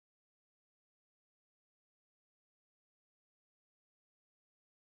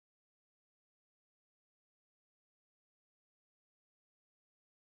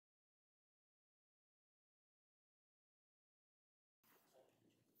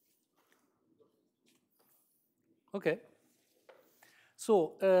Okay.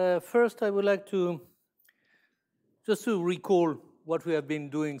 So first I would like to just to recall what we have been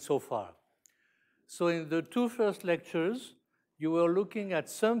doing so far. So in the two first lectures, you were looking at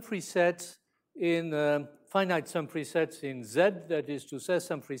Sumfree sets in finite Sumfree sets in Z, that is to say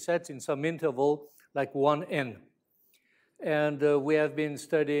Sumfree sets in some interval like 1n. And we have been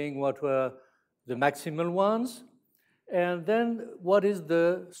studying what were the maximal ones, and then what is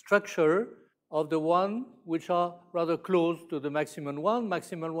the structure of the one which are rather close to the maximum one.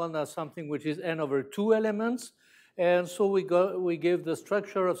 Maximal one are something which is n over 2 elements, and so we give the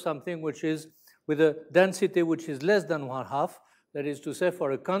structure of something which is with a density which is less than 1/2, that is to say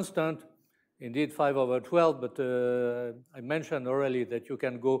for a constant, indeed 5 over 12, but I mentioned already that you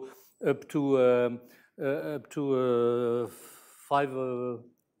can go up to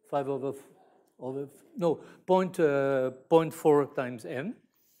 0.4 times n,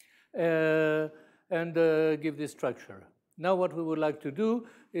 and give this structure. Now what we would like to do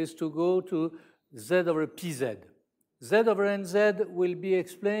is to go to z over pz. Z over nz will be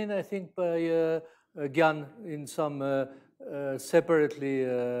explained, I think, by Gyan in some separately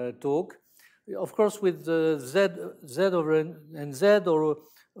talk. Of course, with the z over nz or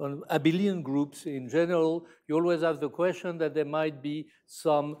on abelian groups in general, you always have the question that there might be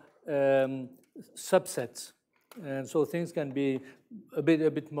some subsets. And so things can be a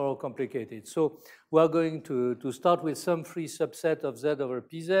bit more complicated. So we are going to start with some free subset of z over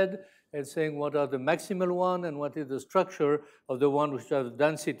pz and saying what are the maximal one and what is the structure of the one which has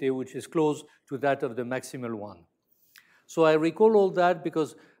density which is close to that of the maximal one. So I recall all that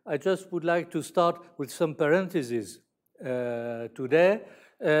because I just would like to start with some parentheses today,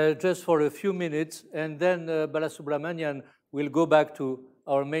 just for a few minutes, and then Balasubramanian will go back to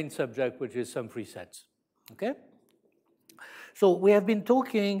our main subject, which is Sumfree sets. Okay? So we have been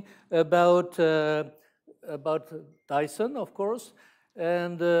talking about Dyson, of course,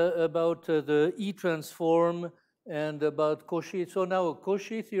 and about the E transform and about Cauchy. So now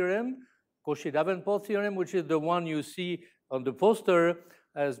Cauchy theorem, Cauchy-Davenport theorem, which is the one you see on the poster,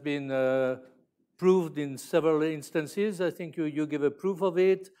 has been proved in several instances. I think you give a proof of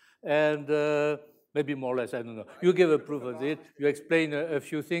it, and maybe more or less, I don't know. You give a proof of it. You explain a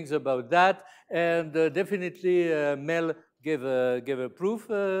few things about that, and definitely Mel gave a proof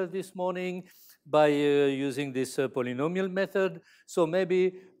this morning by using this polynomial method. So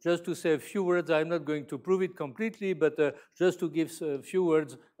maybe just to say a few words, I'm not going to prove it completely, but just to give a few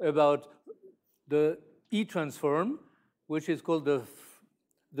words about the E transform, which is called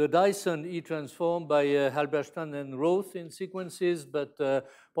the Dyson E transform by Halberstam and Roth in sequences, but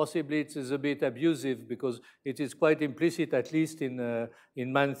possibly it is a bit abusive because it is quite implicit, at least in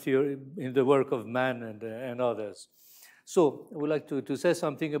man theory, in the work of Mann and others. So I would like to say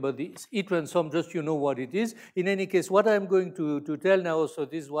something about the E transform, just you know what it is. In any case, what I'm going to tell now, so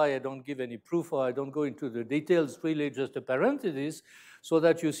this is why I don't give any proof or I don't go into the details, really just a parenthesis, so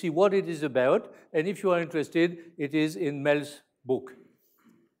that you see what it is about. And if you are interested, it is in Mel's book.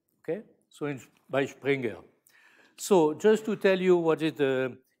 Okay, so by Springer. So just to tell you what is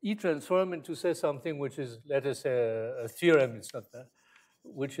the E transform and to say something which is, let us say, a theorem, it's not that,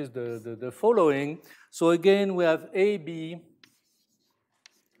 which is the following. So again, we have AB.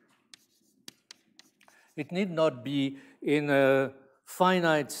 It need not be in a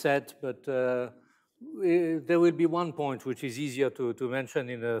finite set, but there will be one point which is easier to mention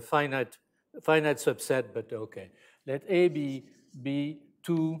in a finite subset, but okay. Let AB be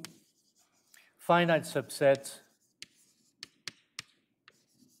two finite subsets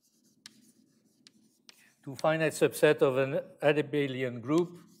of an abelian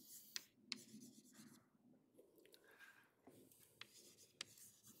group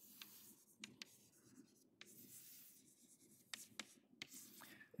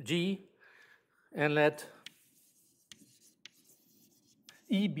G, and let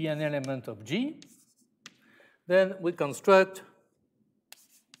E be an element of G. Then we construct,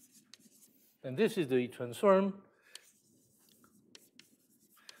 and this is the E transform,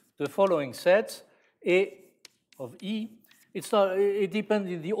 the following sets, A of E. It's not, it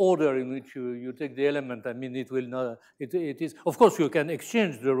depends in the order in which you take the element. I mean, it will not, it is, of course, you can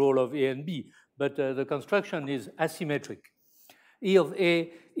exchange the role of A and B, but the construction is asymmetric. E of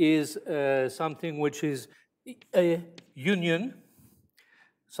A is something which is a union,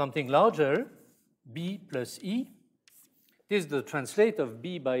 something larger, B plus E. This is the translate of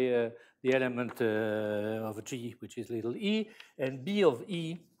B by the element of G, which is little e, and B of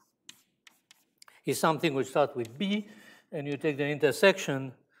E is something which starts with B, and you take the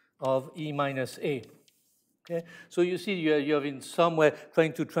intersection of E minus A. Okay? So you see you have in some way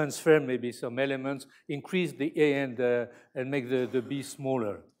trying to transfer maybe some elements, increase the A and make the B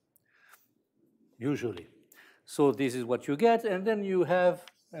smaller, usually. So this is what you get, and then you have,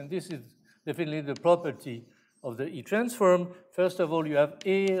 and this is definitely the property of the E transform. First of all, you have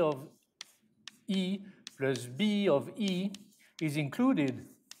A of E plus B of E is included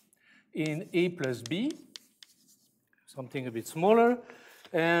in A plus B, something a bit smaller,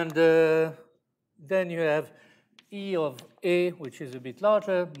 and then you have E of A, which is a bit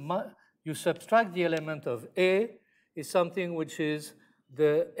larger. You subtract the element of A is something which is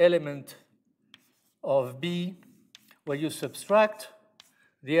the element of B, where you subtract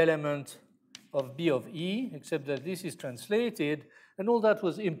the element of B of E, except that this is translated, and all that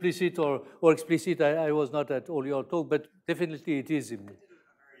was implicit or explicit. I was not at all your talk, but definitely it is.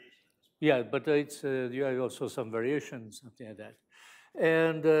 Yeah, but it's you have also some variations, something like that.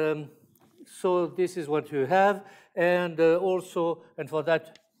 And so this is what you have, and also, and for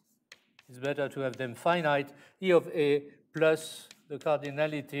that, it's better to have them finite. E of A plus the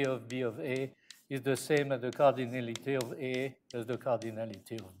cardinality of B of A is the same as the cardinality of A as the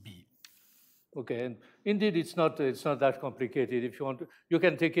cardinality of B. Okay, and indeed it's not that complicated. If you want to, you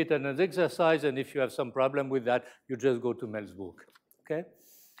can take it as an exercise, and if you have some problem with that, you just go to Mel's book. Okay,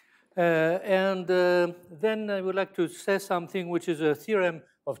 and then I would like to say something which is a theorem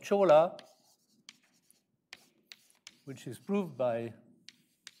of Chola, which is proved by.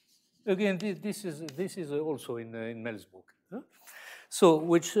 Again, this is also in Mel's book. Huh? So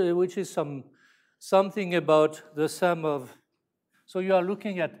which is something about the sum of. So you are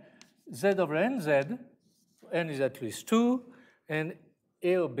looking at z over nz, n is at least 2, and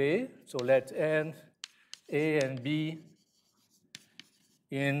A of B, so let n, A and B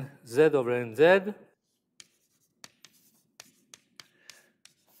in z over nz.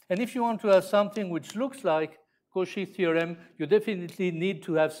 And if you want to have something which looks like Cauchy theorem, you definitely need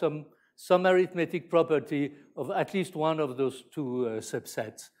to have some arithmetic property of at least one of those two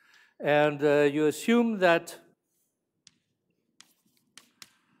subsets. And you assume that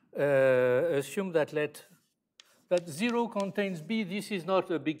that 0 contains B. This is not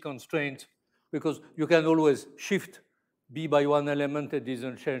a big constraint because you can always shift B by one element. It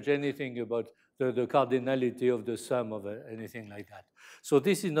doesn't change anything about the cardinality of the sum of anything like that. So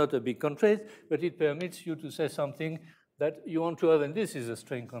this is not a big constraint, but it permits you to say something that you want to have, and this is a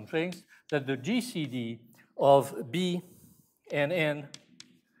string constraint, that the GCD of B and N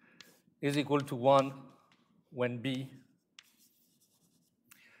is equal to 1 when B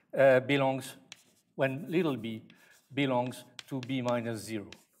belongs, when little b belongs to B minus 0.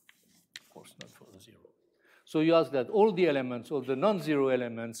 Of course, not for 0. So you ask that all the elements, all the non-zero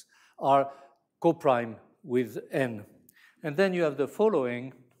elements, are coprime with N. And then you have the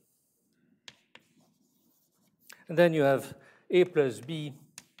following. And then you have A plus B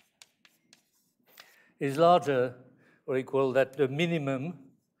is larger or equal that the minimum,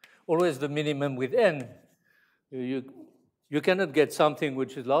 always the minimum with N. You cannot get something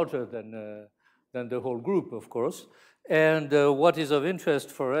which is larger than the whole group, of course. And what is of interest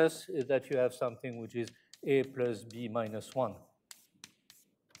for us is that you have something which is A plus B minus 1.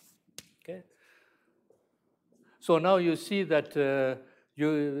 Okay? So now you see that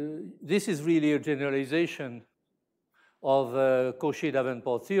this is really a generalization of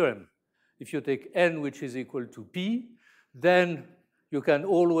Cauchy-Davenport theorem. If you take N, which is equal to P, then you can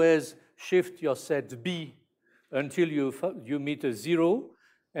always shift your set B until you meet a 0.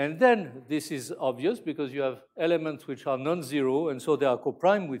 And then this is obvious because you have elements which are non-zero, and so they are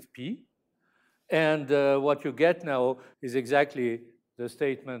coprime with P. And what you get now is exactly the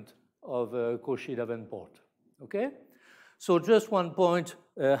statement of Cauchy-Davenport. Okay? So just one point,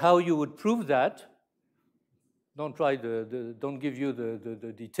 how you would prove that. Don't try don't give you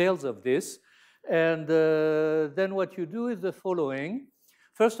the details of this. And then what you do is the following.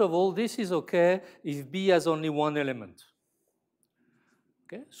 First of all, this is okay if B has only one element.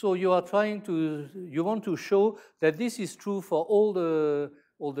 Okay, so you are you want to show that this is true for all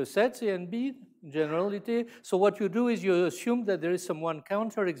the sets A and B in generality. So what you do is you assume that there is some one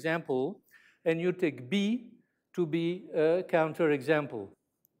counterexample, and you take B to be a counterexample.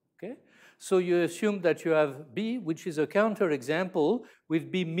 Okay, so you assume that you have B, which is a counterexample with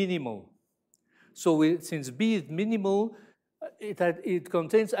B minimal. So since B is minimal, it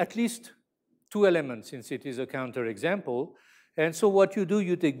contains at least two elements since it is a counterexample. And so what you do,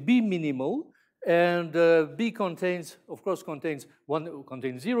 you take B minimal, and B contains, of course, contains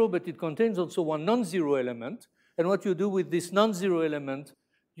 0, but it contains also one non-zero element. And what you do with this non-zero element,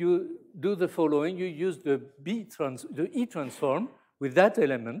 you do the following. You use the E transform with that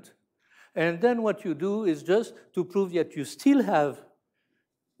element, And then what you do is just to prove that you still have,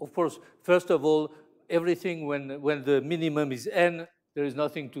 of course, first of all, everything when the minimum is n, there is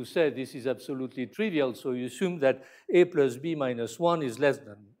nothing to say. This is absolutely trivial. So you assume that a plus b minus 1 is less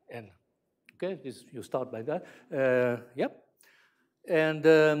than n. Okay, you start by that. Yep.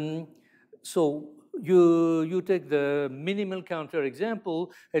 And so you take the minimal counter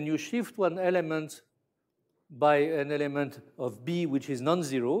example and you shift one element by an element of b which is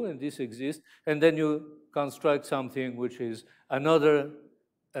non-zero, and this exists, and then you construct something which is another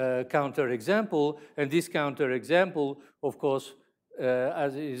counter example, and this counter example, of course,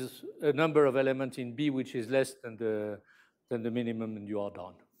 as is a number of elements in B which is less than the minimum, and you are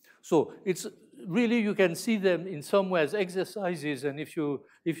done. So it's really, you can see them in some ways exercises, and if you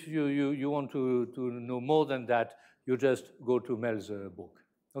want to know more than that, you just go to Mel's book.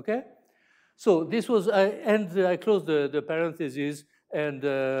 Okay? So this was, I close the parentheses, and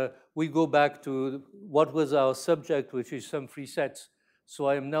we go back to what was our subject, which is Sumfree sets. So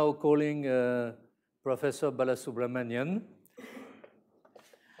I am now calling Professor Balasubramanian.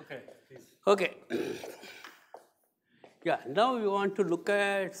 Okay, please. Okay. Yeah, now we want to look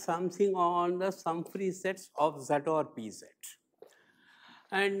at something on the Sumfree sets of Z or PZ.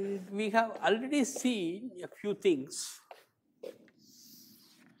 And we have already seen a few things.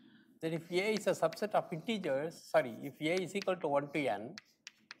 That if A is a subset of integers, if A is equal to 1 to n,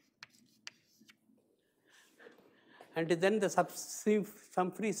 and then the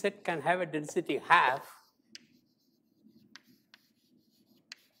Sumfree set can have a density half,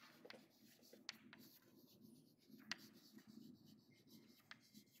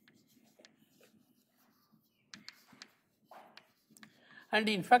 and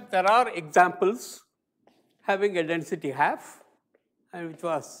in fact there are examples having a density half, and which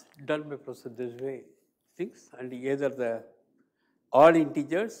was done by Professor Deshouillers things, and either the all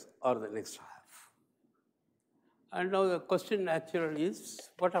integers or the next half. And now the question naturally is,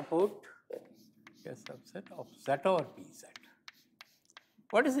 what about a subset of Z over PZ?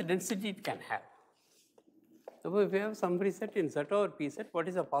 What is the density it can have? So if we have Sumfree set in Z over PZ, what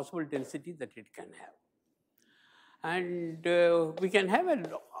is the possible density that it can have? And we can have an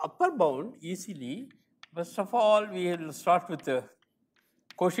upper bound easily. First of all, we will start with the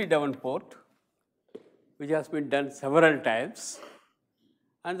Cauchy-Davenport, which has been done several times.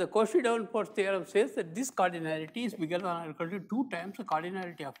 And the Cauchy-Davenport theorem says that this cardinality is bigger than or equal to 2 times the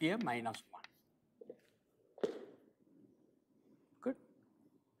cardinality of A minus 1. Good.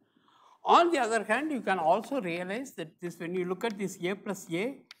 On the other hand, you can also realize that this, when you look at this A plus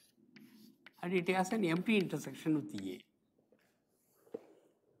A, and it has an empty intersection with the A.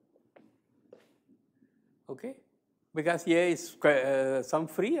 Okay? Because A is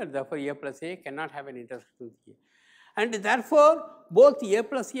Sumfree, and therefore A plus A cannot have an intersection with A. And therefore, both A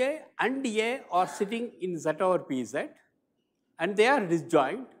plus A and A are sitting in Z over PZ, and they are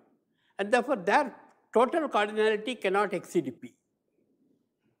disjoint, and therefore their total cardinality cannot exceed P.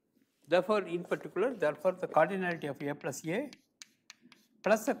 Therefore, in particular, therefore the cardinality of A plus A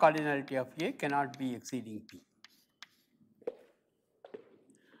plus the cardinality of A cannot be exceeding P.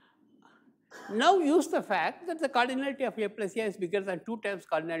 Now use the fact that the cardinality of A plus A is bigger than 2 times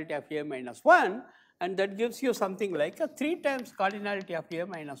cardinality of A minus 1, and that gives you something like a 3 times cardinality of A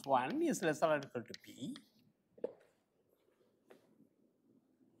minus 1 is less than or equal to P,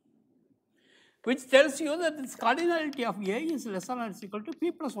 which tells you that this cardinality of A is less than or equal to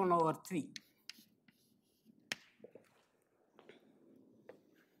P plus 1 over 3.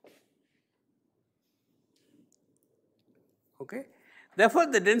 Okay. Therefore,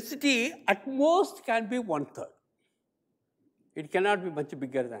 the density at most can be 1/3. It cannot be much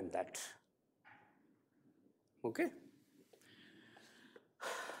bigger than that. Okay.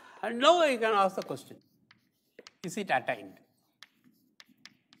 And now I can ask the question, is it attained?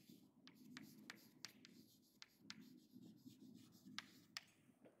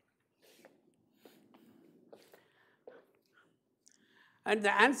 And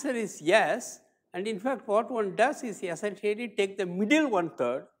the answer is yes. And in fact, what one does is essentially take the middle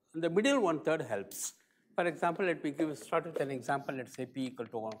 1/3, and the middle 1/3 helps. For example, let me start with an example. Let's say P equal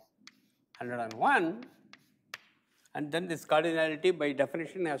to 101, and then this cardinality by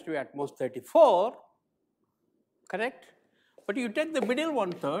definition has to be at most 34, correct? But you take the middle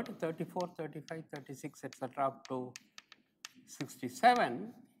 1/3, 34, 35, 36, etc., up to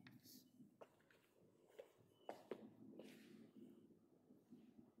 67.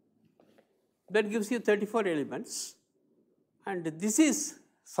 That gives you 34 elements, and this is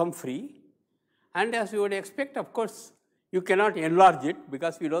Sumfree. And as you would expect, of course, you cannot enlarge it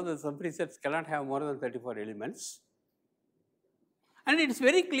because we know that Sumfree sets cannot have more than 34 elements. And it is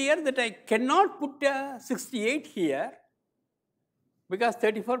very clear that I cannot put a 68 here, because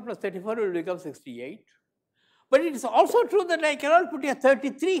 34 plus 34 will become 68. But it is also true that I cannot put a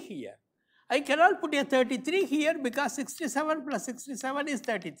 33 here. I cannot put a 33 here because 67 plus 67 is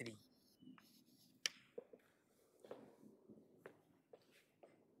 33.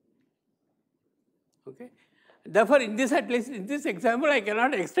 Okay. Therefore, in this, at least in this example, I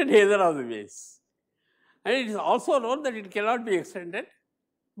cannot extend either of the ways. And it is also known that it cannot be extended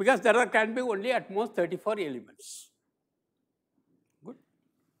because there can be only at most 34 elements. Good.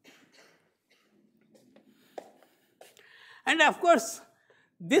 And of course,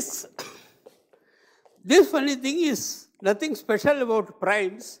 this funny thing is nothing special about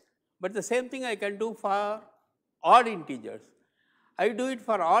primes, but the same thing I can do for odd integers. I do it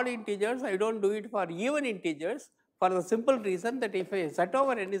for odd integers, I do not do it for even integers, for the simple reason that if a z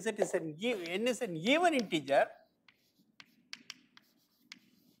over n is an even integer,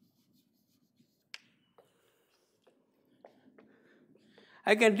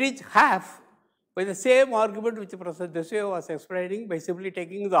 I can reach half by the same argument which Professor Deshouillers was explaining by simply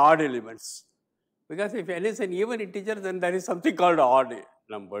taking the odd elements. Because if n is an even integer, then there is something called odd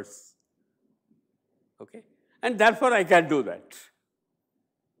numbers. Okay? And therefore, I can do that.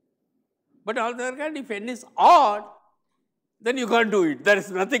 But on the other hand, if n is odd, then you can't do it. There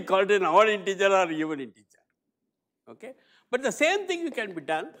is nothing called an odd integer or even integer. Okay? But the same thing can be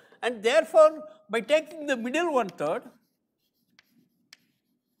done, and therefore, by taking the middle 1/3,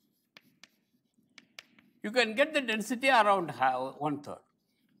 you can get the density around 1/3.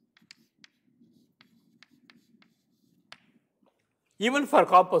 Even for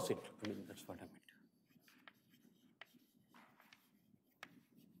composite, I mean, that's what I meant.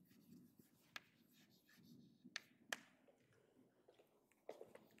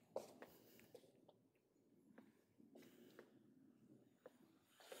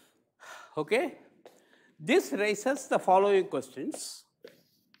 Okay? This raises the following questions.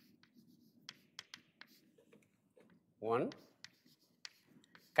 1.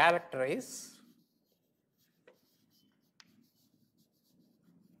 Characterize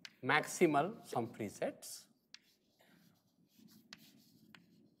maximal Sumfree sets.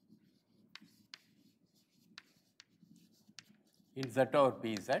 In Z over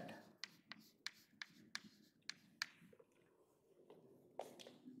Pz.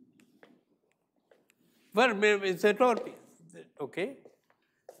 Well, maybe Z over Pz. Okay.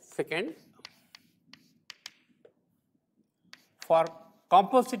 Second, for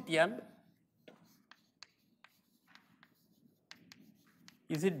composite n,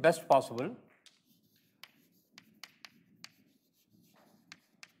 is it best possible?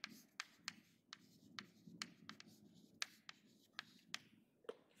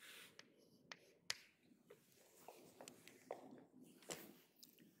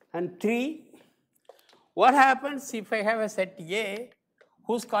 And 3, what happens if I have a set A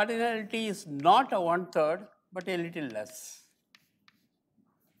whose cardinality is not a 1/3 but a little less?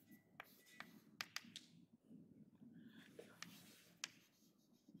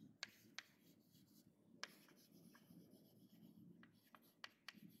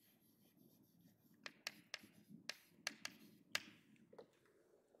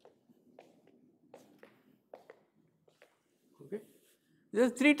 There are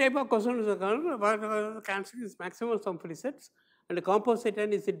 3 types of questions. The answer is maximal Sumfree sets, and the composite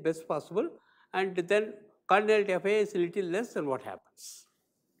n, is it best possible, and then cardinality of A is a little less, then what happens?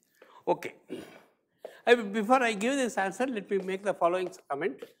 Okay. Before I give this answer, let me make the following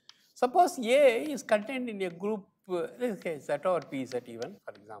comment. Suppose A is contained in a group, let's say Z over Pz even,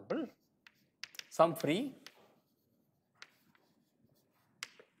 for example, Sumfree.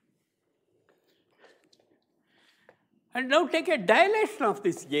 And now take a dilation of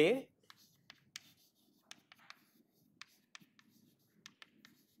this A.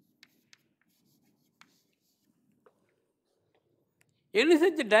 Any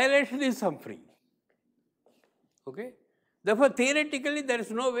such dilation is Sumfree. Okay? Therefore, theoretically, there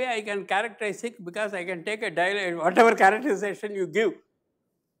is no way I can characterize it because I can take a dilation, whatever characterization you give,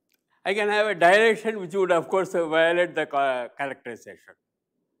 I can have a dilation which would, of course, violate the characterization.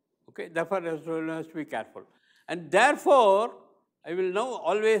 Okay? Therefore, one has to be careful. And therefore, I will now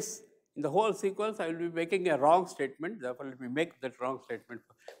always, in the whole sequence, I will be making a wrong statement. Therefore, let me make that wrong statement.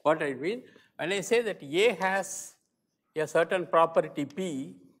 What I mean, when I say that A has a certain property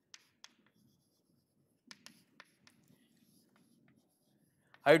P,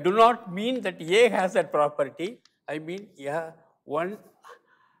 I do not mean that A has that property. I mean a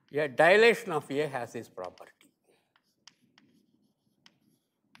dilation of A has this property.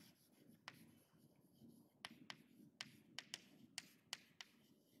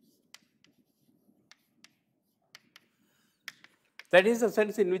 That is the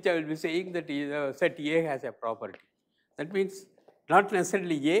sense in which I will be saying that set A has a property. That means not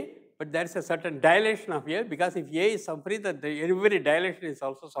necessarily A, but there is a certain dilation of A, because if A is Sumfree, then every dilation is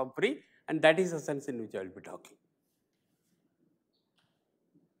also Sumfree, and that is the sense in which I will be talking.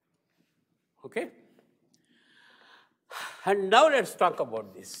 Okay? And now let us talk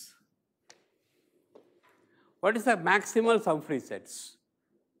about this. What is the maximal Sumfree sets?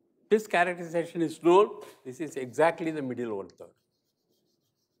 This characterization is known. This is exactly the middle one-third.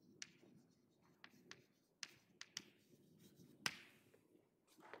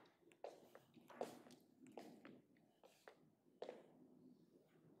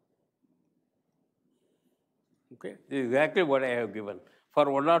 Okay, this is exactly what I have given. For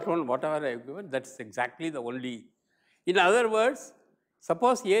 101, whatever I have given, that's exactly the only. In other words,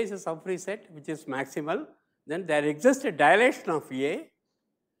 suppose A is a Sumfree set which is maximal, then there exists a dilation of A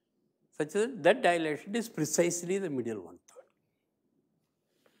such that that dilation is precisely the middle one-third.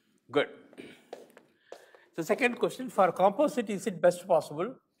 Good. The second question, for composite, is it best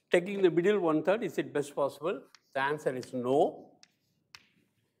possible? Taking the middle one-third, is it best possible? The answer is no.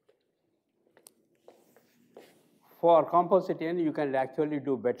 For composite N, you can actually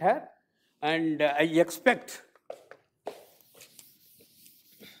do better, and I expect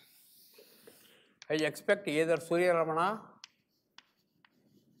either Surya Ramana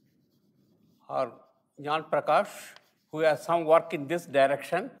or Jnana Prakash, who has some work in this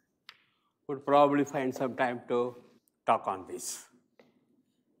direction, would probably find some time to talk on this.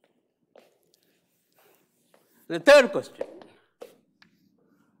 The third question.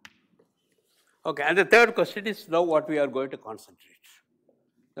 Okay, and the third question is now what we are going to concentrate.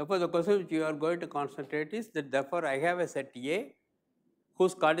 Therefore, the question which you are going to concentrate is that therefore I have a set A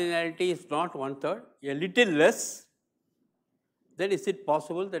whose cardinality is not one-third, a little less, then is it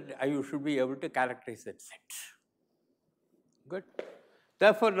possible that I should be able to characterize that set? Good.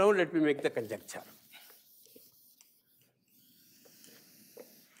 Therefore, now let me make the conjecture.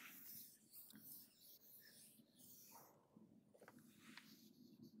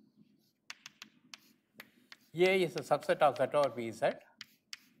 A is a subset of Z over P Z,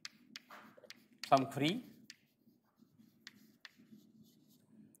 Sumfree.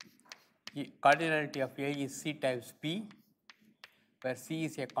 Cardinality of A is C times P, where C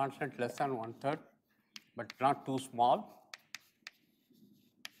is a constant less than one-third, but not too small.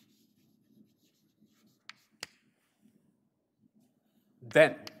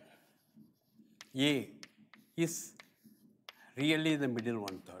 Then A is really the middle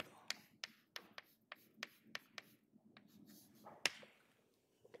one-third.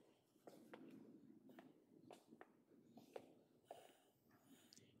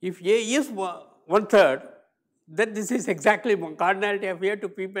 If A is one-third, then this is exactly cardinality of A to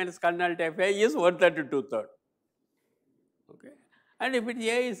P minus cardinality of A is one-third to two-third. Okay. And if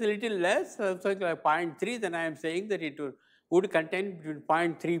A is a little less, something like 0.3, then I am saying that it would contain between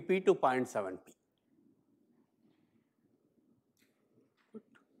 0.3p to 0.7p.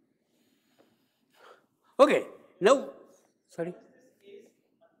 Okay, now, sorry.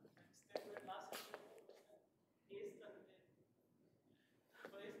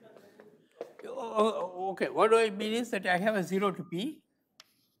 Okay, what do I mean is that I have a 0 to p.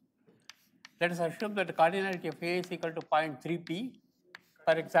 Let us assume that the cardinality of A is equal to 0.3p,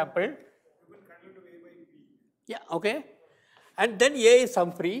 for example. Yeah, okay. And then A is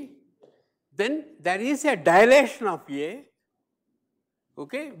Sumfree. Then there is a dilation of A,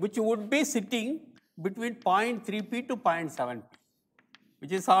 okay, which would be sitting between 0.3p to 0.7p,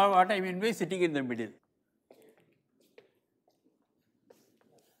 which is what I mean by sitting in the middle.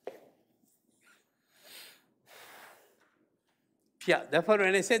 Yeah, therefore,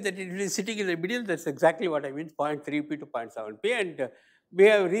 when I say that it is sitting in the middle, that's exactly what I mean, 0.3p to 0.7p, and we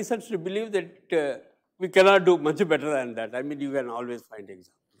have reasons to believe that we cannot do much better than that. I mean, you can always find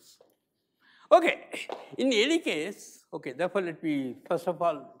examples. Okay, in any case, okay, therefore, let me first of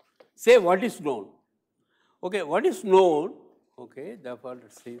all say what is known. Okay, what is known, okay, therefore,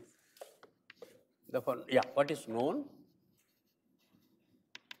 let's see, therefore, yeah, what is known?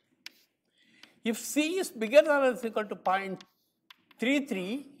 If C is bigger than or equal to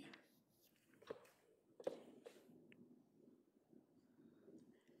 0.33,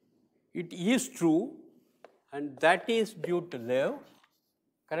 it is true, and that is due to Lev,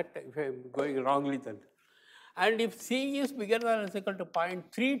 correct, if I am going wrongly then. And if C is bigger than or equal to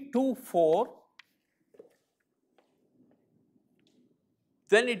 0.324,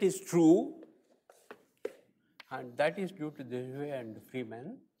 then it is true, and that is due to Deshouillers and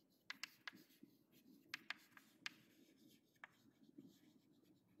Freeman.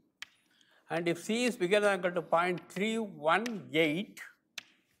 And if C is bigger than or equal to 0.318,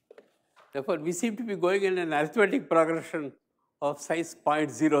 therefore, we seem to be going in an arithmetic progression of size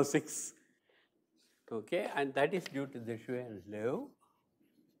 0.06, okay, and that is due to Deshouillers law.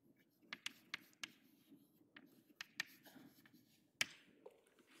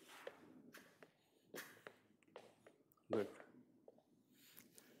 Good.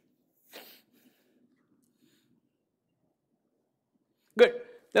 Good.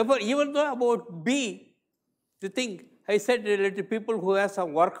 Therefore, even though about B, the thing I said related people who have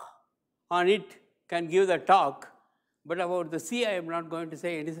some work on it can give the talk, but about the C, I am not going to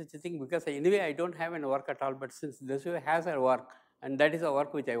say any such a thing because anyway I don't have any work at all. But since this has a work, and that is a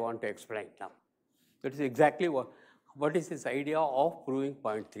work which I want to explain now. That is exactly what is this idea of proving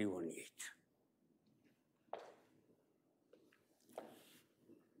 0.318.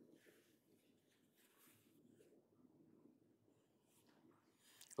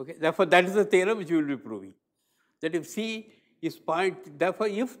 Okay, therefore, that is the theorem which we will be proving. That if C is therefore,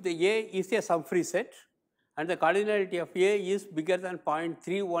 if the A is a Sumfree set and the cardinality of A is bigger than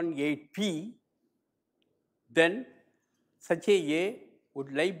 0.318p, then such a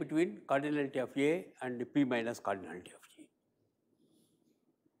would lie between cardinality of A and P minus cardinality of A.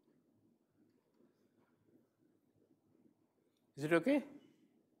 Is it okay?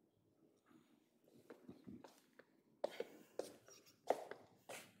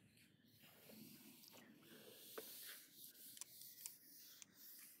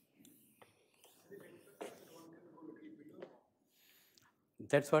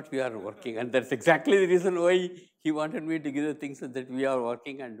 That's what we are working, and that's exactly the reason why he wanted me to give the things that we are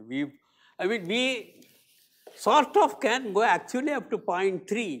working, and we sort of can go actually up to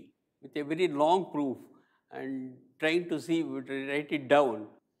 0.3 with a very long proof and trying to see, write it down,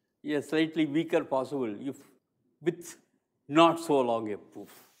 a slightly weaker possible if with not so long a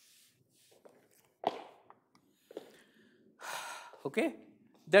proof. Okay,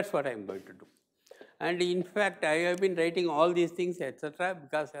 that's what I am going to do. And in fact, I have been writing all these things, etc.,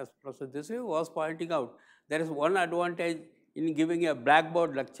 because as Professor Deshouillers was pointing out, there is one advantage in giving a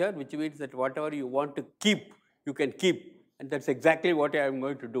blackboard lecture, which means that whatever you want to keep, you can keep. And that's exactly what I am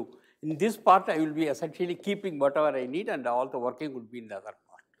going to do. In this part, I will be essentially keeping whatever I need, and all the working would be in the other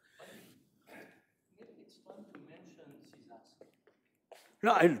part. It's fun to mention Caesar.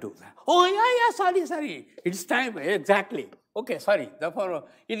 No, I will do that. Oh, yeah, sorry. It's time, exactly. Okay, sorry. Therefore,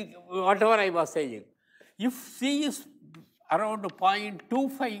 whatever I was saying, if C is around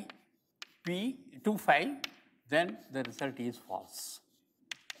 0.25p, then the result is false.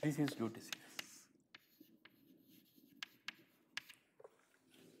 This is due to Sieve.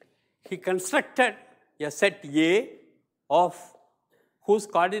 He constructed a set A of whose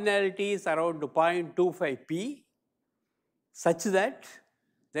cardinality is around 0.25p such that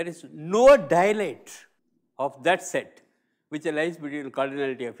there is no dilate of that set which lies between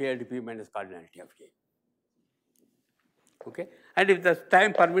cardinality of A and P minus cardinality of A. Okay? And if the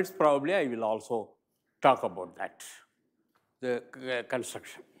time permits, probably I will also talk about that, the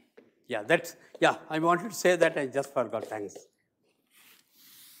construction. Yeah, I wanted to say that, I just forgot, thanks.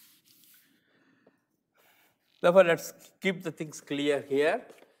 Therefore, let's keep the things clear here.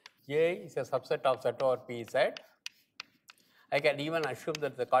 A is a subset of Z over P Z. I can even assume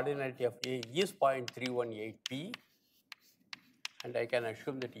that the cardinality of A is 0.318p, and I can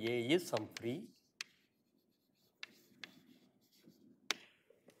assume that A is Sumfree.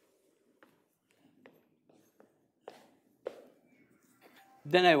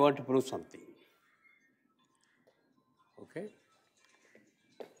 Then I want to prove something. Okay.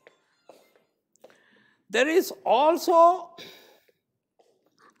 There is also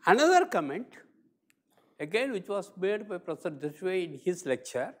another comment, again, which was made by Professor Deshouillers in his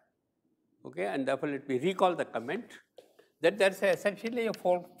lecture. Okay, and therefore let me recall the comment, that there is essentially a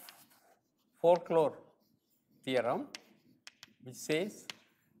folklore theorem which says,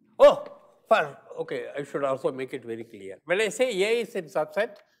 okay, I should also make it very clear. When I say A is in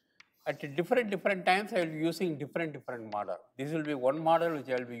subset, at different times I will be using different model. This will be one model which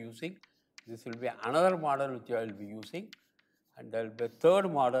I will be using. This will be another model which I will be using, and there will be a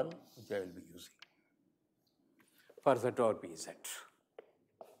third model which I will be using for Z over Pz.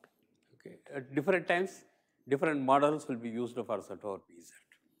 Okay. At different times, different models will be used for Z over Pz.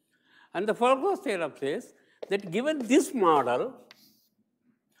 And the folklore theorem says that given this model,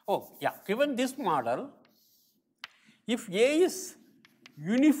 given this model, if A is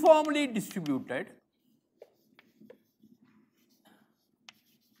uniformly distributed,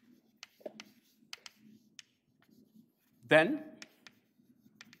 then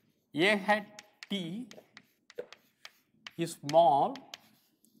A hat T is small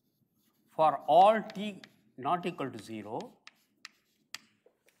for all t not equal to 0.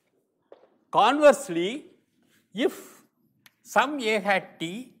 Conversely, if some a hat t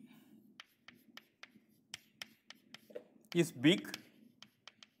is big,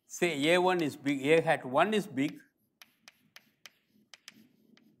 say a1 is big, a hat 1 is big,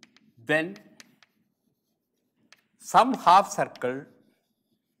 then some half circle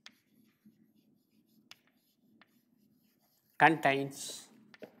contains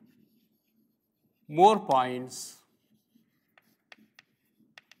more points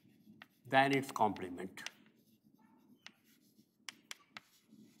than its complement.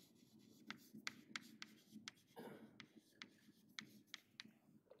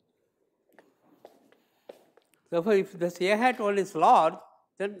 Therefore, if this a hat 1 is large,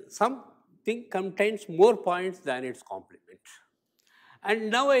 then something contains more points than its complement. And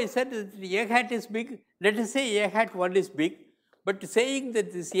now I said that the a hat is big, let us say a hat 1 is big, but saying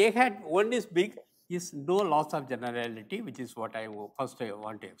that this a hat 1 is big is no loss of generality, which is what I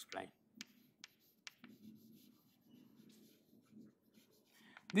want to explain.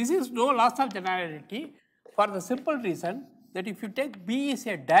 This is no loss of generality for the simple reason that if you take B is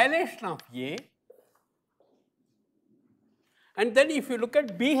a dilation of A, and then if you look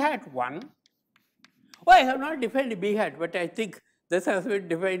at B hat 1, I have not defined B hat, but I think this has been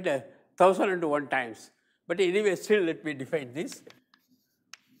defined 1001 times. But anyway, still let me define this.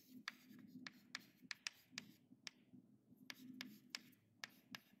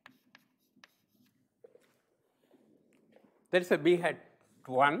 There is a B hat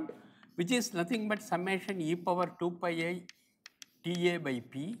 1, which is nothing but summation e power 2 pi I T A by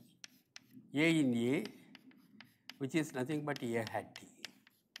P, A in A, which is nothing but A hat T.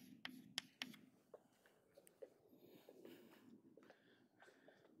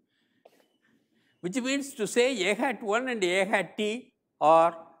 Which means to say A hat 1 and A hat T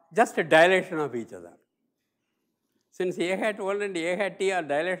are just a dilation of each other. Since A hat 1 and A hat T are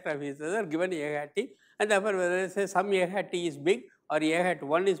dilation of each other, given A hat T, and therefore whether I say some A hat T is big or A hat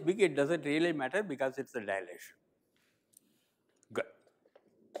 1 is big, it does not really matter because it is a dilation. Good.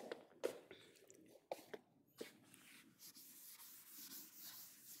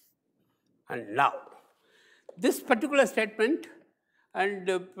 And now, this particular statement, and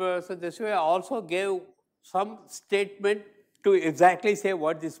so this way I also gave some statement to exactly say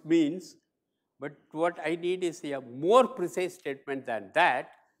what this means, but what I need is a more precise statement than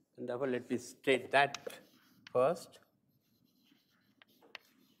that, and therefore let me state that first.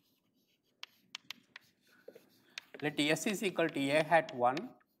 Let S is equal to A hat 1,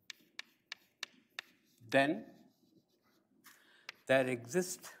 then there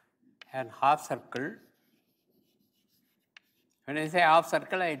exists an half circle. When I say half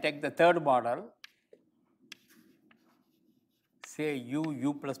circle, I take the third model, say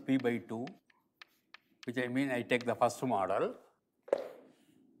u plus p by 2, which I mean I take the first model.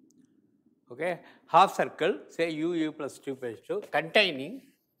 Okay, half circle, say u plus 2 by 2, containing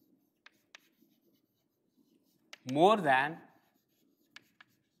more than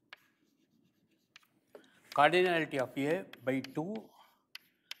cardinality of A by 2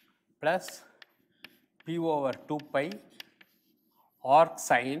 plus p over 2 pi arc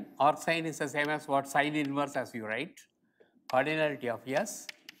sine. Arc sine is the same as what sine inverse as you write, cardinality of S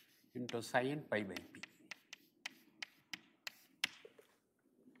into sine pi by p.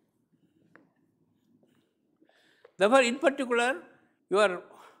 Therefore, in particular, your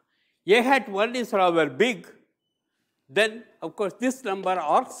A hat 1 is rather big, then of course this number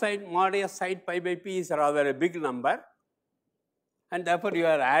arc sine mod S sine pi by p is rather a big number, and therefore you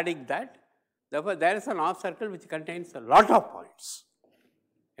are adding that. Therefore, there is an half circle which contains a lot of points.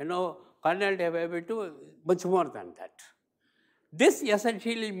 You know, cardinality of A by 2 much more than that. This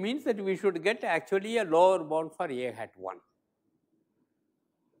essentially means that we should get actually a lower bound for A hat 1,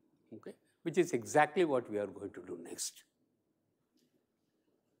 okay, which is exactly what we are going to do next.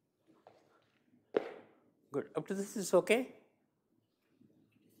 Good. Up to this is okay?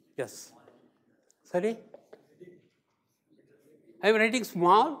 Yes. Sorry? I am writing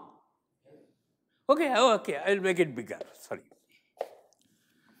small? Okay, oh, okay, I will make it bigger. Sorry.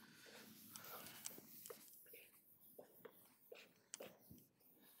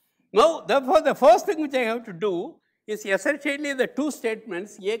 Now, therefore, the first thing which I have to do is essentially the two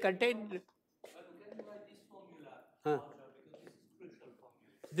statements A contained.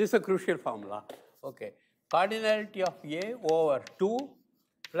 This is a crucial formula. Okay. Cardinality of A over 2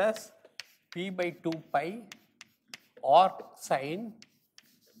 plus p by 2 pi arc sine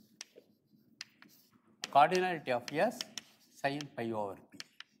cardinality of S sine pi over p.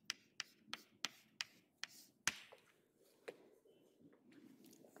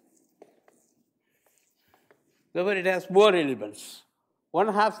 Therefore, it has more elements. One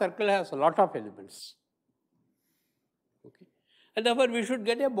half circle has a lot of elements. Okay. And therefore, we should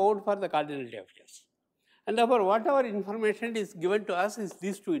get a bound for the cardinality of S. And therefore, whatever information is given to us is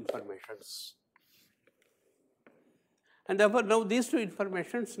these two informations. And therefore, now these two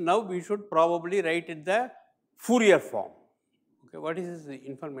informations, now we should probably write in the Fourier form. Okay, what is the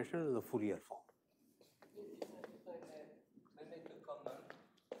information in the Fourier form? If I make a comment,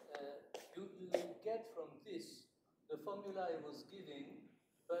 you get from this the formula I was giving,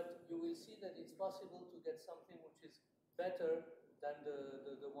 but you will see that it's possible to get something which is better than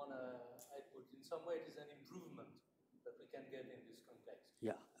the one I put. In some way, it is an improvement that we can get in this context.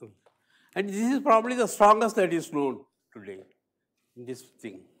 Yeah. And this is probably the strongest that is known today in this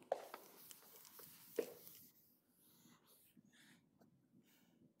thing.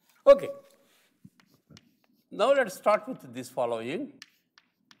 Okay. Now let's start with this following.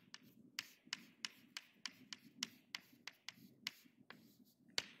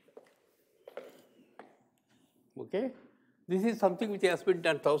 Okay. This is something which has been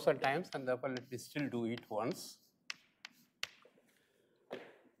done 1,000 times, and therefore let me still do it once.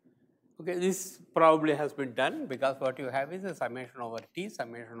 Okay, this probably has been done because what you have is a summation over t,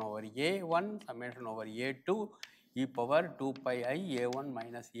 summation over a1, summation over a2, e power 2 pi I a1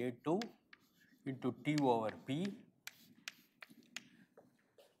 minus a2 into t over p.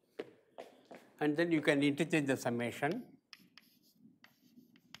 And then you can interchange the summation.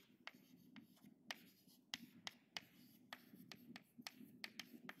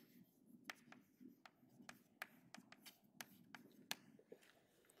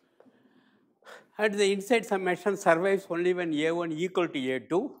 And the inside summation survives only when a1 equal to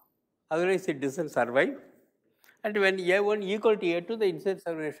a2, otherwise it doesn't survive. And when a1 equal to a2, the inside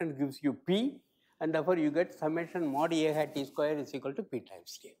summation gives you p, and therefore you get summation mod a hat t square is equal to p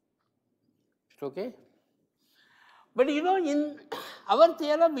times k. Okay? But you know, in our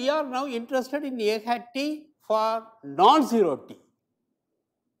theorem, we are now interested in a hat t for non-zero t.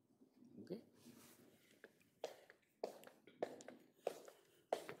 Okay?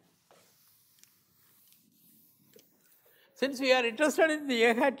 Since we are interested in the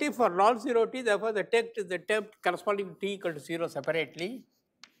a hat t for non-zero t, therefore the take the term corresponding to t equal to 0 separately.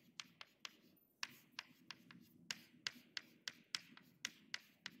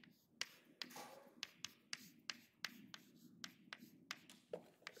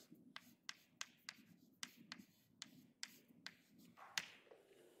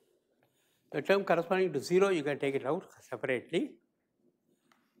 The term corresponding to 0, you can take it out separately.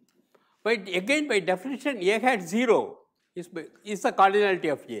 But again, by definition, a hat 0 is the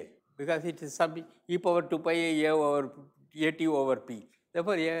cardinality of A, because it is some e power 2 pi a over a t over p.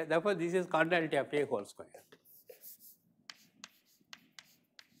 Therefore, this is cardinality of A whole square.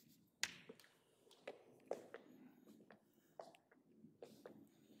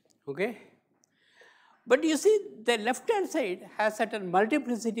 Okay? But you see, the left hand side has certain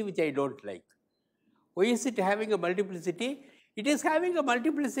multiplicity which I don't like. Why is it having a multiplicity? It is having a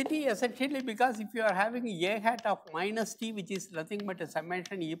multiplicity essentially because if you are having a hat of minus t, which is nothing but a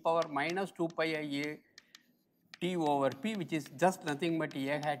summation e power minus 2 pi I a t over p, which is just nothing but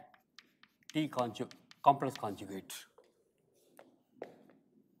a hat t complex conjugate.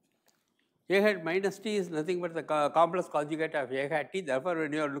 A hat minus t is nothing but the complex conjugate of a hat t. Therefore,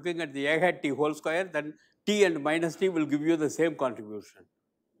 when you are looking at the a hat t whole square, then t and minus t will give you the same contribution.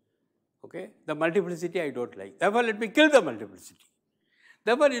 Okay? The multiplicity I don't like. Therefore, let me kill the multiplicity.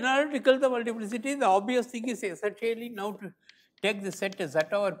 Therefore, in order to kill the multiplicity, the obvious thing is essentially now to take the set Z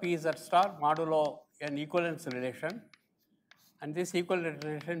over P Z star modulo an equivalence relation, and this equivalence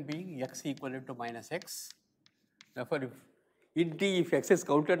relation being x equivalent to minus x. Therefore, if in T, if x is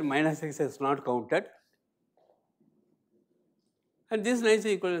counted, minus x is not counted. And this nice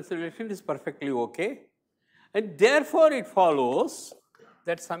equivalence relation is perfectly okay. And therefore, it follows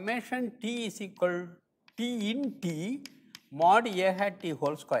that summation T is equal T in T mod A hat T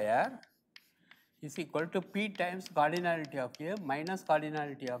whole square is equal to P times cardinality of A minus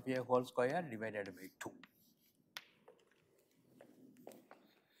cardinality of A whole square divided by 2.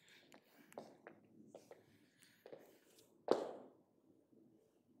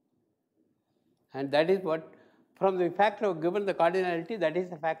 And that is what, from the fact of given the cardinality, that is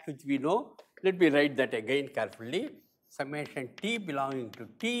the fact which we know. Let me write that again carefully. Summation T belonging to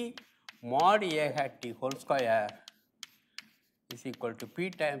T mod A hat T whole square is equal to P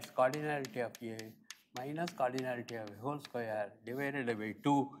times cardinality of A minus cardinality of A whole square divided by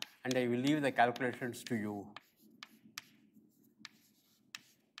 2, and I will leave the calculations to you.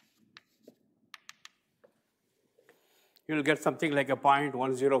 You will get something like a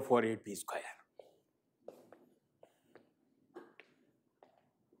 0.1048 p square.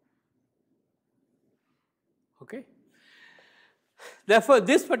 Okay. Therefore,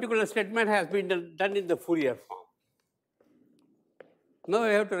 this particular statement has been done in the Fourier form. Now, I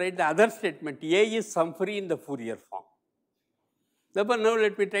have to write the other statement, A is Sumfree in the Fourier form. Therefore, now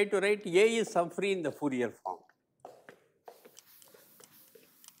let me try to write A is Sumfree in the Fourier form.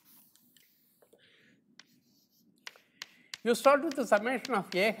 You start with the summation of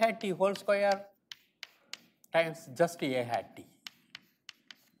A hat t whole square times just A hat t.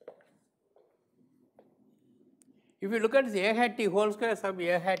 If you look at the A hat t whole square sub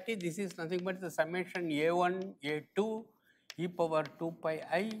A hat t, this is nothing but the summation A1, A2 e power 2 pi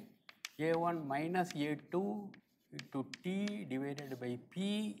I, A1 minus A2 into t divided by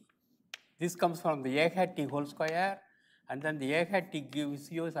p. This comes from the A hat t whole square, and then the A hat t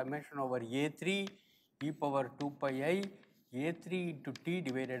gives you summation over A3 e power 2 pi I, A3 into t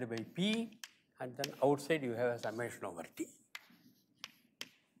divided by p, and then outside you have a summation over t.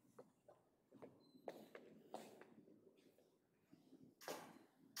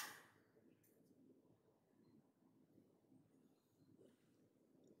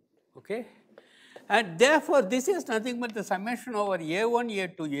 Okay. And therefore, this is nothing but the summation over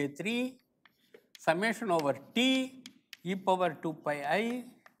A1, A2, A3, summation over t e power 2 pi I,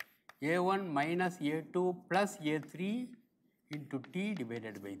 A1 minus A2 plus A3 into t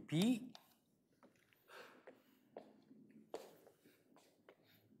divided by p.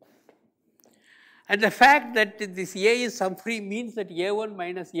 And the fact that this A is Sumfree means that A1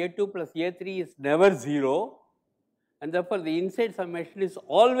 minus A2 plus A3 is never 0, and therefore, the inside summation is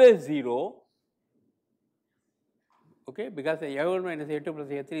always 0. Okay, because the A1 minus A2 plus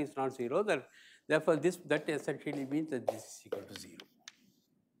A3 is not 0, therefore, that essentially means that this is equal to 0.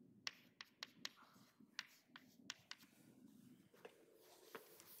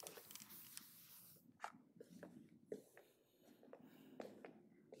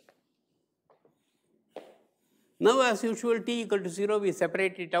 Now, as usual, t equal to 0, we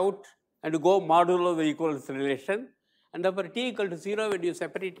separate it out and go modulo the equivalence relation, and therefore, t equal to 0, when you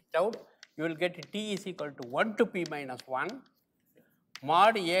separate it out, you will get t is equal to 1 to p minus 1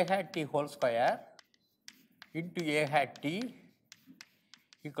 mod A hat t whole square into A hat t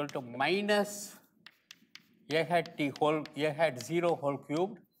equal to minus A hat t whole, A hat 0 whole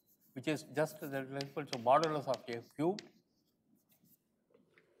cubed, which is just equal to modulus of A cubed.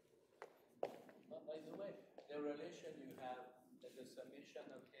 By the way, the relation you have that the summation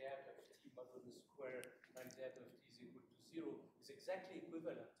of A hat of t modulus square times A hat of t is equal to 0 is exactly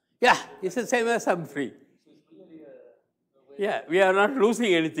equivalent. Yeah, it's the same as Sumfree. So it's really a way. Yeah, we are not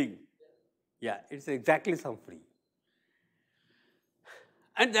losing anything. Yeah, it's exactly Sumfree.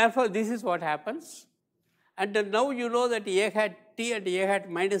 And therefore, this is what happens. And then now you know that A hat t and A hat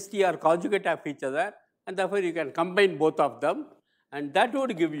minus t are conjugate of each other, and therefore, you can combine both of them, and that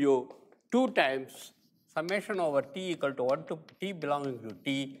would give you 2 times summation over t equal to 1 to t belonging to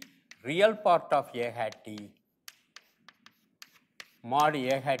t, real part of A hat t mod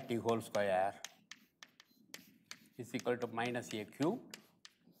A hat t whole square is equal to minus A cubed.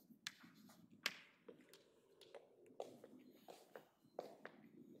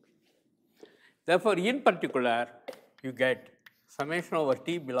 Therefore, in particular, you get summation over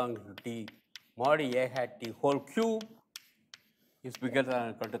t belonging to t mod A hat t whole cube is bigger than or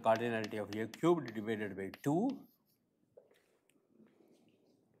equal to cardinality of A cubed divided by 2.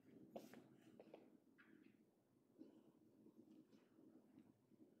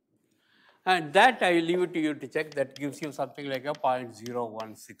 And that I will leave it to you to check. That gives you something like a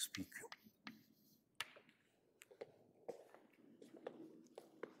 0.016 p cube.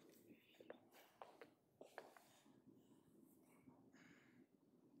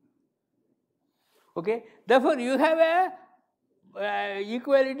 Okay. Therefore, you have a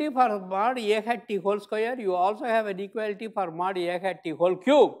equality for mod A hat t whole square. You also have an equality for mod A hat t whole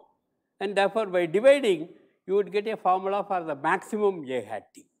cube, and therefore, by dividing, you would get a formula for the maximum A hat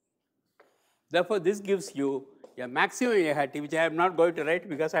t. Therefore, this gives you a maximum A hat t, which I am not going to write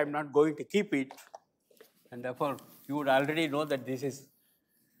because I am not going to keep it, and therefore, you would already know that this is,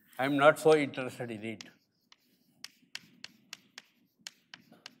 I am not so interested in it.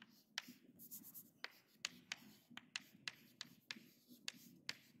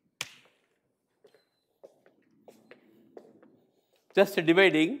 Just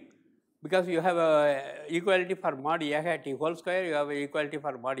dividing, because you have a equality for mod A hat t whole square, you have a equality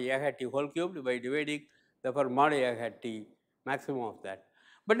for mod A hat t whole cubed. By dividing, therefore, mod A hat t, maximum of that.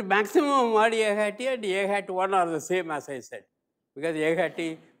 But maximum of mod A hat t and A hat 1 are the same, as I said, because A hat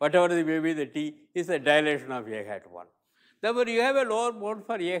t, whatever may be the t, is a dilation of A hat 1. Therefore, you have a lower bound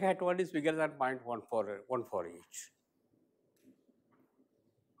for A hat 1 is bigger than 0.14 each.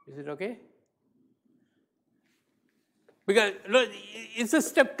 Is it okay? Because no, it's a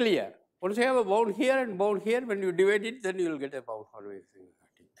step clear. Once you have a bound here and bound here, when you divide it, then you will get a bound for everything.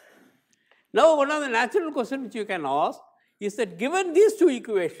 Now, one of the natural questions which you can ask is that given these two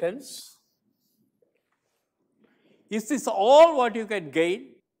equations, is this all what you can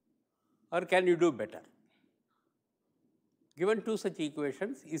gain or can you do better? Given two such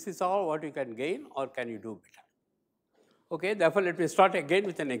equations, is this all what you can gain or can you do better? Okay, therefore, let me start again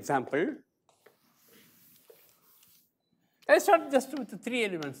with an example. I start just with the 3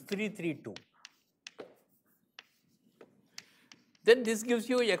 elements, 3, 3, 2. Then this gives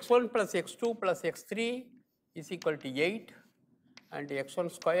you x1 plus x2 plus x3 is equal to 8 and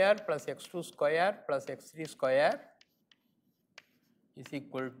x1 square plus x2 square plus x3 square is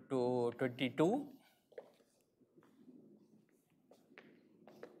equal to 22.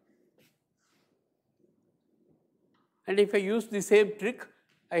 And if I use the same trick,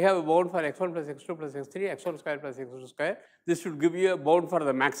 I have a bound for x1 plus x2 plus x3, x1 square plus x2 square. This should give you a bound for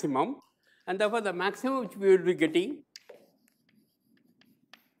the maximum. And therefore, the maximum which we will be getting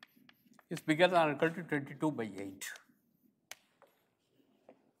is bigger than or equal to 22 by 8.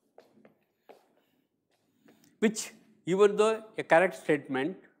 Which, even though a correct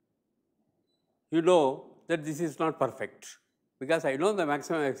statement, you know that this is not perfect, because I know the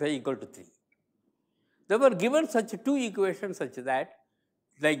maximum xi equal to 3. Therefore, given such two equations such that,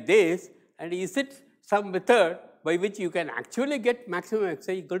 like this, and is it some method by which you can actually get maximum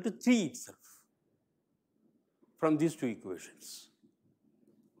xi equal to 3 itself from these two equations.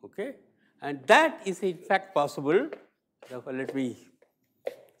 Okay? And that is in fact possible. Therefore, let me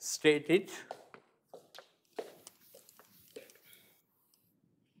state it.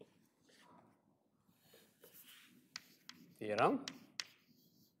 Theorem.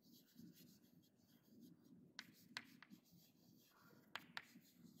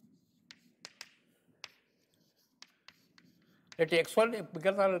 Let x1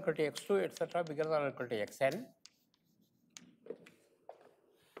 bigger than or equal to x2, etc., bigger than or equal to xn.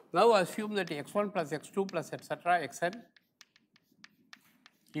 Now assume that x1 plus x2 plus etc. xn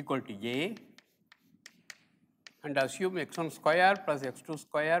equal to a, and assume x1 square plus x2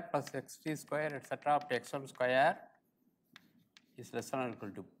 square plus x3 square etc. up to x1 square is less than or equal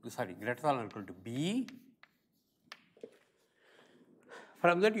to, sorry, greater than or equal to b.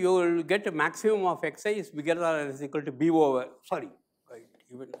 From that you will get a maximum of xi is bigger than or is equal to b over, sorry,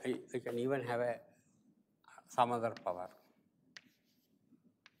 even I can even have some other power.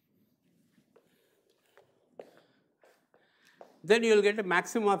 Then you will get a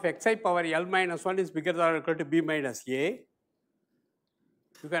maximum of xi power L minus 1 is bigger than or equal to b minus a.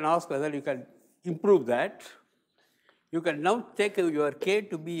 You can ask whether you can improve that. You can now take your k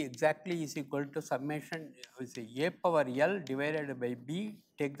to be exactly is equal to summation a power L divided by b,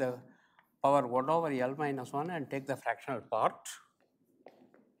 take the power 1 over L minus 1 and take the fractional part.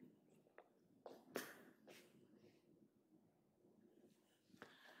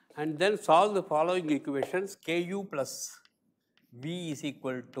 And then solve the following equations: ku plus v is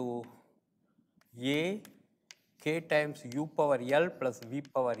equal to a, k times u power L plus v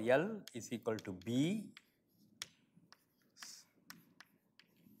power L is equal to b.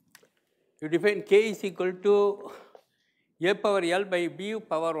 You define k is equal to a power L by b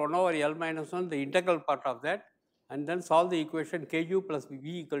power 1 over L minus 1, the integral part of that, and then solve the equation ku plus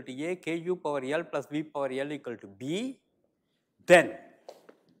v equal to a, ku power L plus v power L equal to b. Then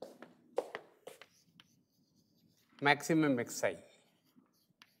maximum xi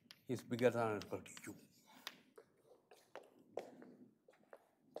is bigger than or equal to u.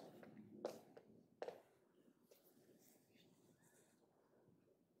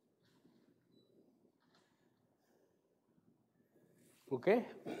 Okay.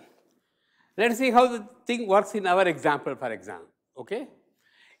 Let us see how the thing works in our example, for example. Okay.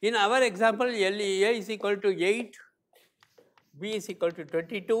 In our example, A is equal to 8, B is equal to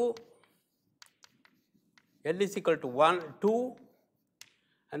 22, L is equal to 1, 2,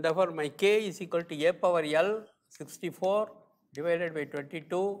 and therefore my K is equal to A power L 64 divided by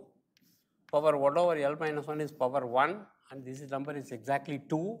 22, power 1 over L minus 1 is power 1, and this number is exactly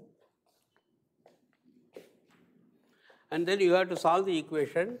 2. And then you have to solve the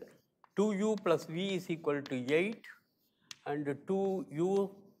equation 2u plus v is equal to 8 and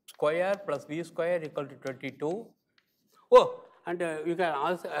 2u square plus v square equal to 22. Oh, and you can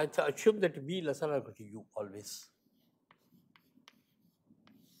also assume that v less than or equal to u always.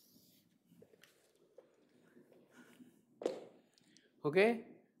 Okay,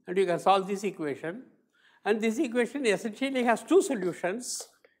 and you can solve this equation, and this equation essentially has two solutions.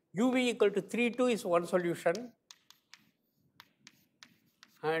 uv equal to 3, 2 is one solution,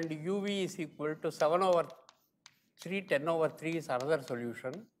 and uv is equal to 7 over 3 10 over 3 is another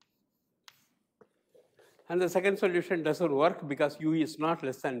solution. And the second solution doesn't work because u is not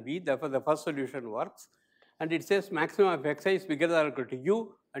less than v. Therefore, the first solution works. And it says maximum of xi is bigger than or equal to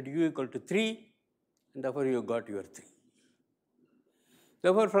u and u equal to 3. And therefore, you got your 3.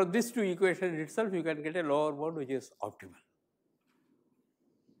 Therefore, from these two equations itself, you can get a lower bound which is optimal.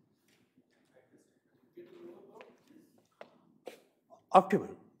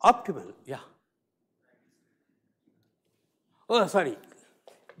 Optimal, yeah. Oh, sorry,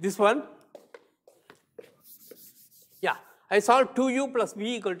 this one, yeah, I solved 2u plus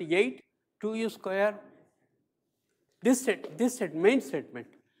v equal to 8, 2u square, this main statement,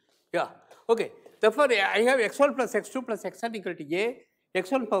 yeah, okay. Therefore, I have x1 plus x2 plus xn equal to a,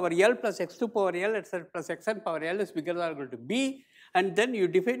 x1 power L plus x2 power L etc. plus xn power L is bigger than or equal to b, and then you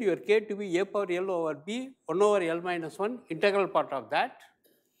define your k to be a power L over b, 1 over L minus 1, integral part of that,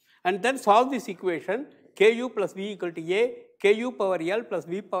 and then solve this equation, ku plus v equal to a, ku power L plus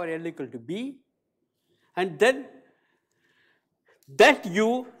v power L equal to b, and then that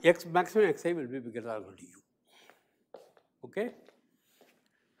u, x maximum xi will be bigger than or equal to u, okay.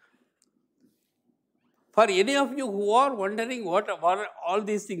 For any of you who are wondering what all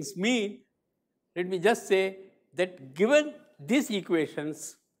these things mean, let me just say that given these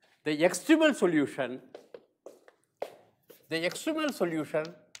equations, the extremal solution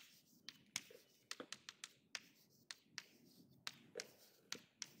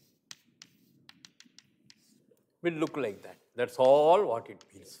will look like that. That's all what it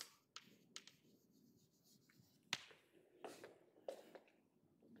means.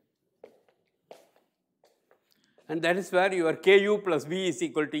 And that is where your ku plus v is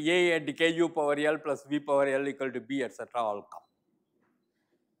equal to a and ku power L plus v power L equal to b, etc. all come.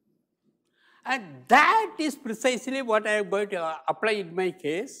 And that is precisely what I am going to apply in my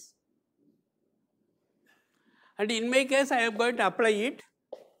case. And in my case, I am going to apply it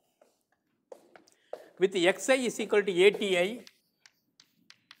with xi is equal to ati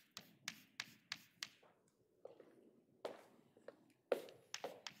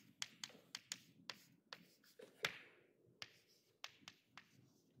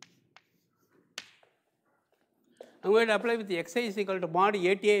I am going to apply with the xi is equal to mod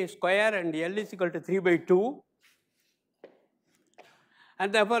ati square and L is equal to 3 by 2.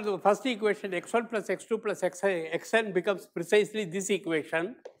 And therefore, the first equation x1 plus x2 plus xn becomes precisely this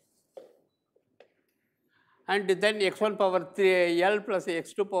equation. And then x1 power 3 L plus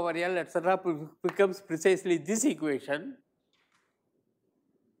x2 power L etc. becomes precisely this equation.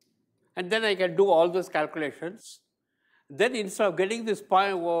 And then I can do all those calculations. Then instead of getting this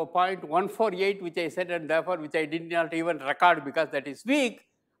 0.148 which I said and therefore which I did not even record because that is weak,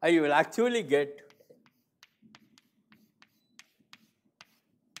 I will actually get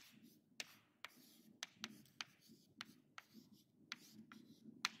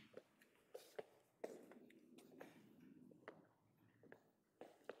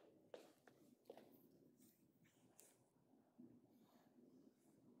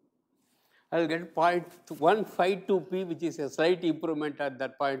I will get 0.152p, which is a slight improvement at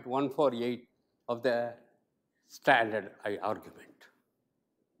that 0.148 of the standard argument.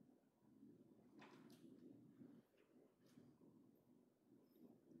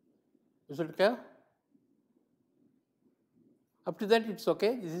 Is it clear? Up to that, it's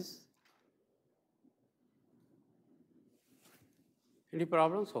okay. This is any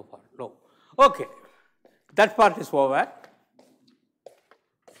problem so far? No. Okay, that part is over.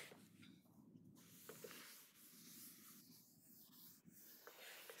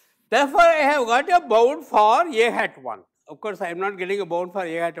 Therefore, I have got a bound for a hat 1. Of course, I am not getting a bound for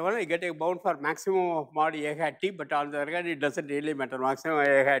a hat 1, I get a bound for maximum of mod a hat t, but on the other hand, it does not really matter. Maximum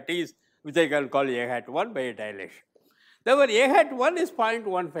a hat t is which I can call a hat 1 by a dilation. Therefore, a hat 1 is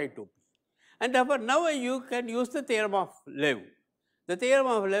 0.152p. And therefore, now you can use the theorem of Lev. The theorem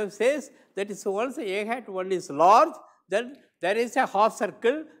of Lev says that is once a hat 1 is large, then there is a half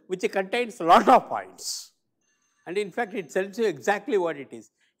circle which contains a lot of points. And in fact, it tells you exactly what it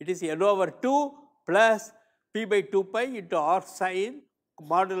is. It is n over 2 plus p by 2 pi into r sine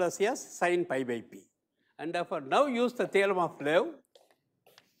modulus s sine pi by p. And therefore, now use the theorem of Lev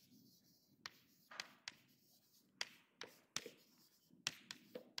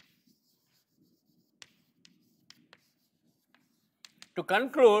to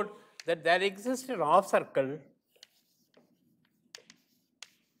conclude that there exists a half circle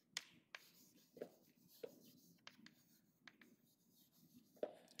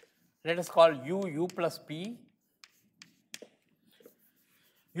let us call u plus p,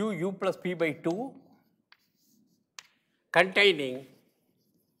 u plus p by 2 containing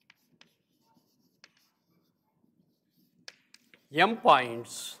m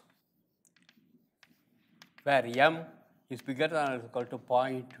points where m is bigger than or equal to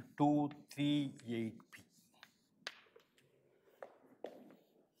 0.238p.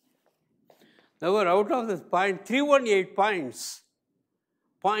 Now, out of this 0.318 points,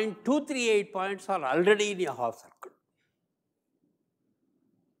 0.238 points are already in a half circle.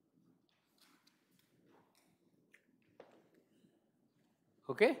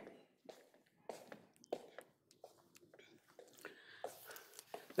 Okay?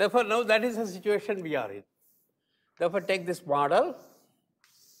 Therefore, now that is the situation we are in. Therefore, take this model.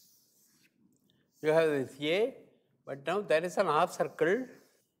 You have this A, but now there is an half circle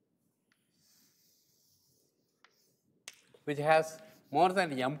which has more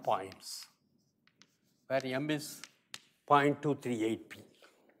than m points, where m is 0.238p.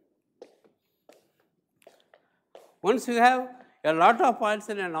 Once you have a lot of points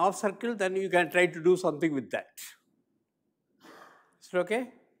in an half circle, then you can try to do something with that. Is it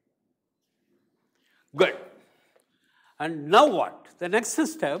okay? Good. And now what? The next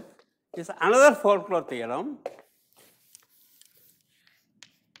step is another folklore theorem.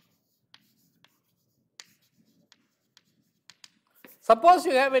 Suppose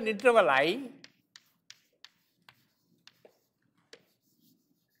you have an interval I,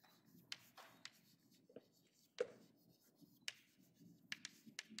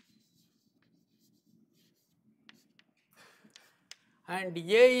 and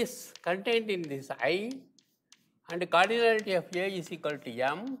A is contained in this I, and the cardinality of A is equal to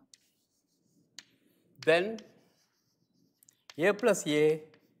m, then A plus A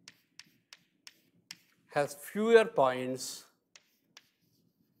has fewer points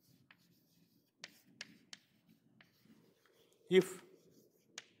if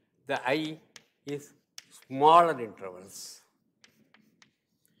the I is smaller intervals.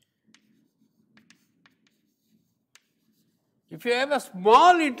 If you have a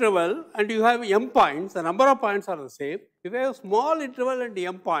small interval and you have m points, the number of points are the same. If you have a small interval and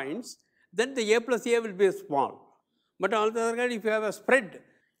m points, then the A plus A will be small. But on the other hand, if you have a spread,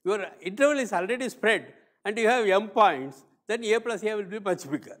 your interval is already spread and you have m points, then A plus A will be much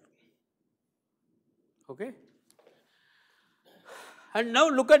bigger. Okay? And now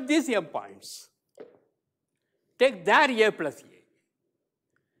look at these m points. Take their A plus A.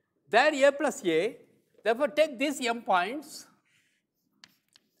 Their A plus A, therefore take these m points,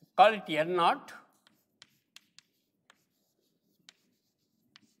 call it n naught.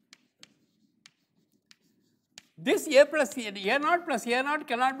 This A plus A naught plus A naught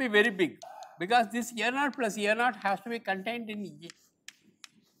cannot be very big, because this A naught plus A naught has to be contained in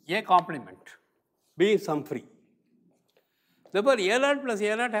A complement, being Sumfree. Therefore, A naught plus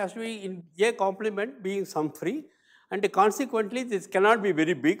A naught has to be in A complement, being Sumfree, and consequently this cannot be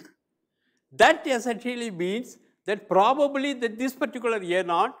very big. That essentially means that probably that this particular A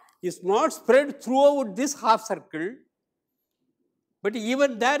naught is not spread throughout this half circle, but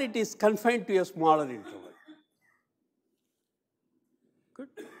even there it is confined to a smaller interval. Good.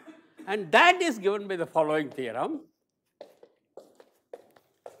 And that is given by the following theorem.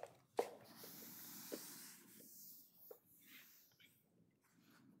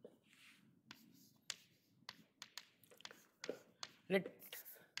 Let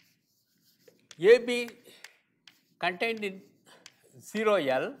A be contained in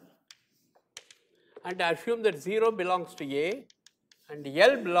 0L, and assume that 0 belongs to A and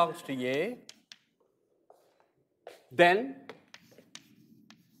L belongs to A, then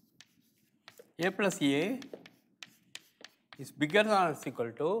A plus A is bigger than or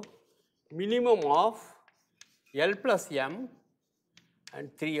equal to minimum of L plus M and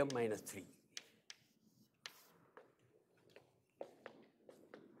 3M minus 3.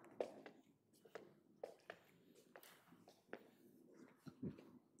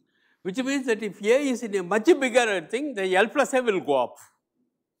 Which means that if A is in a much bigger thing, the L plus A will go up.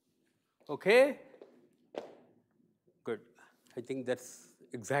 Okay? Good. I think that's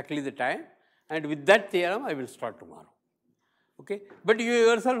exactly the time. And with that theorem, I will start tomorrow. Okay? But you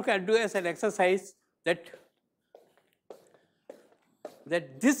yourself can do as an exercise that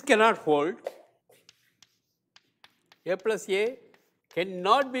this cannot hold. A plus A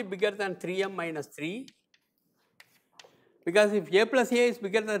cannot be bigger than 3M minus 3. Because if A plus A is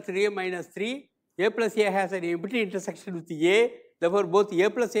bigger than 3M minus 3, A plus A has an empty intersection with A, therefore both A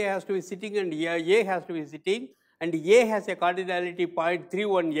plus A has to be sitting and A has to be sitting, and A has a cardinality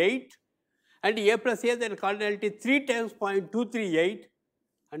 0.318, and A plus A then cardinality 3 times 0.238,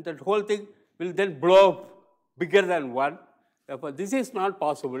 and that whole thing will then blow up bigger than 1. Therefore, this is not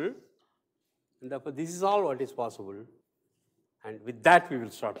possible, and therefore this is all what is possible, and with that we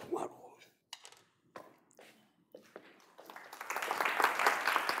will start tomorrow.